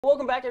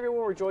Welcome back,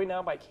 everyone. We're joined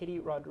now by Katie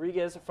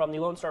Rodriguez from the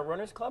Lone Star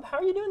Runners Club. How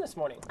are you doing this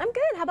morning? I'm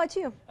good. How about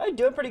you? I'm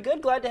doing pretty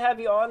good. Glad to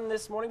have you on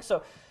this morning.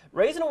 So,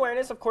 raising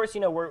awareness, of course,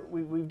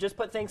 we've just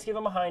put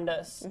Thanksgiving behind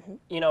us.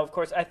 Of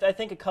course, I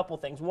think a couple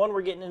things. One,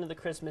 we're getting into the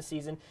Christmas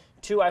season.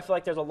 Two, I feel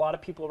like there's a lot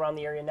of people around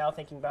the area now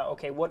thinking about,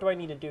 okay, what do I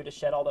need to do to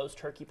shed all those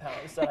turkey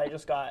pounds that I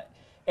just got?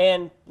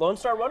 And Lone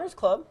Star Runners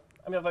Club,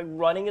 I mean, I feel like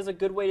running is a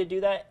good way to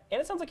do that.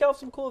 And it sounds like you have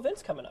some cool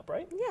events coming up,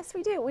 right? Yes,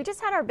 we do. We just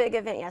had our big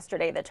event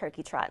yesterday, the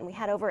Turkey Trot, and we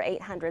had over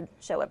 800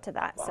 show up to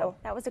that. Wow. So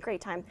that was a great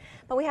time.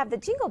 But we have the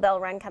Jingle Bell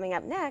Run coming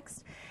up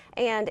next,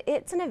 and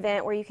it's an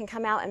event where you can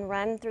come out and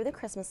run through the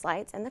Christmas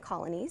lights and the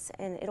colonies,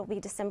 and it'll be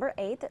December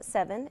 8th at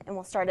 7, and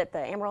we'll start at the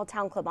Amarillo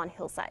Town Club on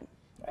Hillside.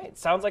 All right,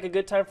 sounds like a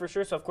good time for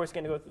sure. So, of course,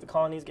 getting to go through the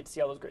colonies, get to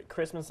see all those great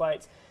Christmas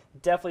lights.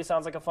 Definitely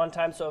sounds like a fun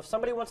time. So if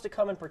somebody wants to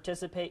come and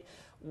participate,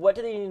 what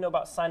do they need to know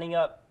about signing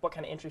up? What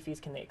kind of entry fees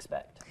can they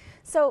expect?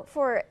 So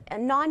for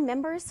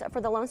non-members,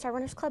 for the Lone Star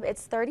Runners Club,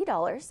 it's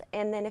 $30,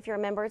 and then if you're a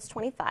member, it's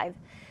 $25.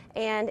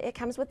 And it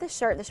comes with the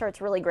shirt. The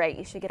shirt's really great.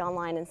 You should get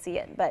online and see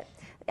it. But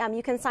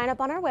you can sign up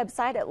on our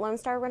website at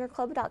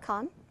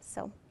lonestarrunnerclub.com.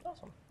 So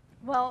awesome.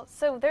 Well,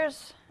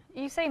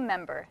 you say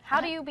member.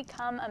 How do you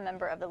become a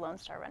member of the Lone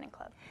Star Running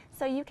Club?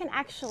 So you can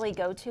actually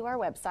go to our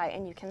website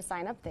and you can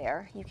sign up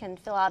there. You can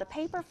fill out a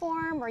paper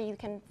form or you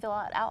can fill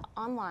it out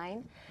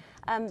online.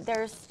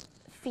 There's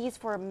fees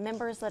for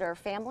members that are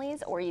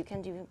families, or you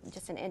can do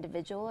just an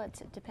individual.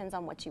 It depends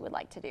on what you would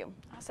like to do.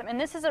 Awesome.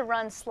 And this is a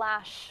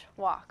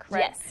run/walk, right?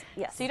 Yes,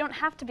 yes. So you don't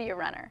have to be a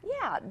runner.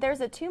 Yeah, there's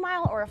a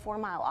 2-mile or a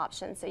 4-mile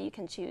option, so you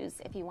can choose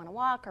if you want to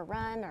walk or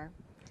run or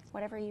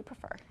whatever you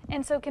prefer.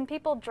 And so can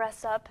people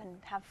dress up and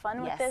have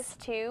fun with Yes. this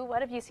too?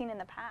 What have you seen in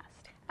the past?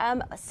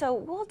 So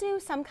we'll do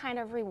some kind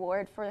of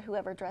reward for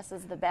whoever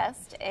dresses the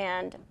best,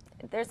 and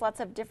there's lots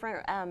of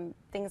different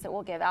things that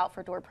we'll give out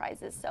for door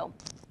prizes, so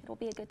it'll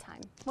be a good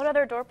time. What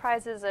other door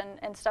prizes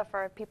and stuff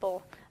are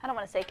people, I don't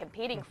want to say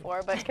competing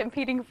for, but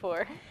competing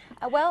for?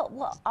 Well,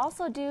 we'll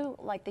also do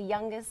like the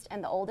youngest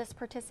and the oldest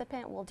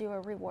participant. We'll do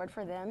a reward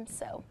for them,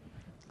 so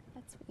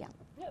that's, yeah.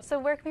 So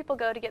where can people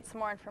go to get some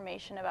more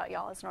information about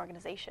y'all as an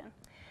organization?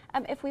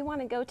 If we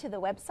want to go to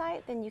the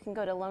website, then you can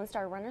go to Lone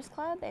Star Runners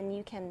Club and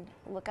you can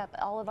look up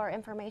all of our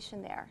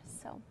information there.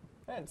 So.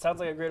 It sounds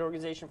like a great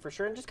organization for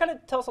sure. And just kind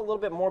of tell us a little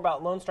bit more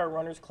about Lone Star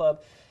Runners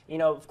Club.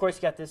 Of course,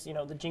 you got this,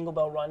 the Jingle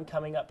Bell Run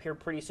coming up here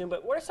pretty soon.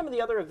 But what are some of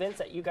the other events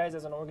that you guys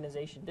as an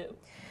organization do?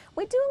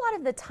 We do a lot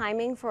of the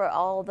timing for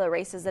all the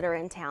races that are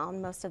in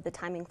town, most of the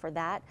timing for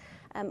that.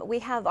 We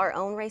have our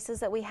own races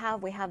that we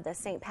have. We have the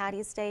St.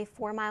 Patty's Day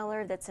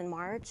 4-miler that's in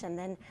March, and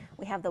then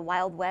we have the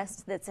Wild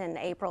West that's in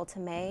April to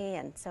May,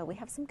 and so we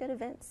have some good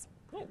events.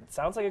 Yeah, it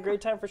sounds like a great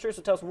time for sure.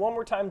 So tell us one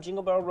more time,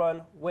 Jingle Bell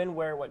Run, when,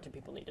 where, what do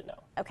people need to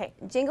know? Okay,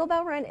 Jingle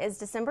Bell Run is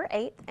December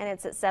 8th, and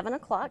it's at 7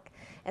 o'clock.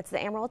 It's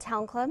the Amarillo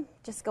Town Club.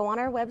 Just go on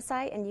our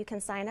website and you can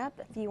sign up.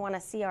 If you want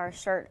to see our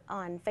shirt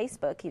on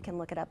Facebook, you can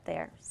look it up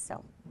there.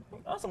 So.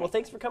 Awesome. Well,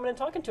 thanks for coming and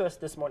talking to us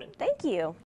this morning. Thank you.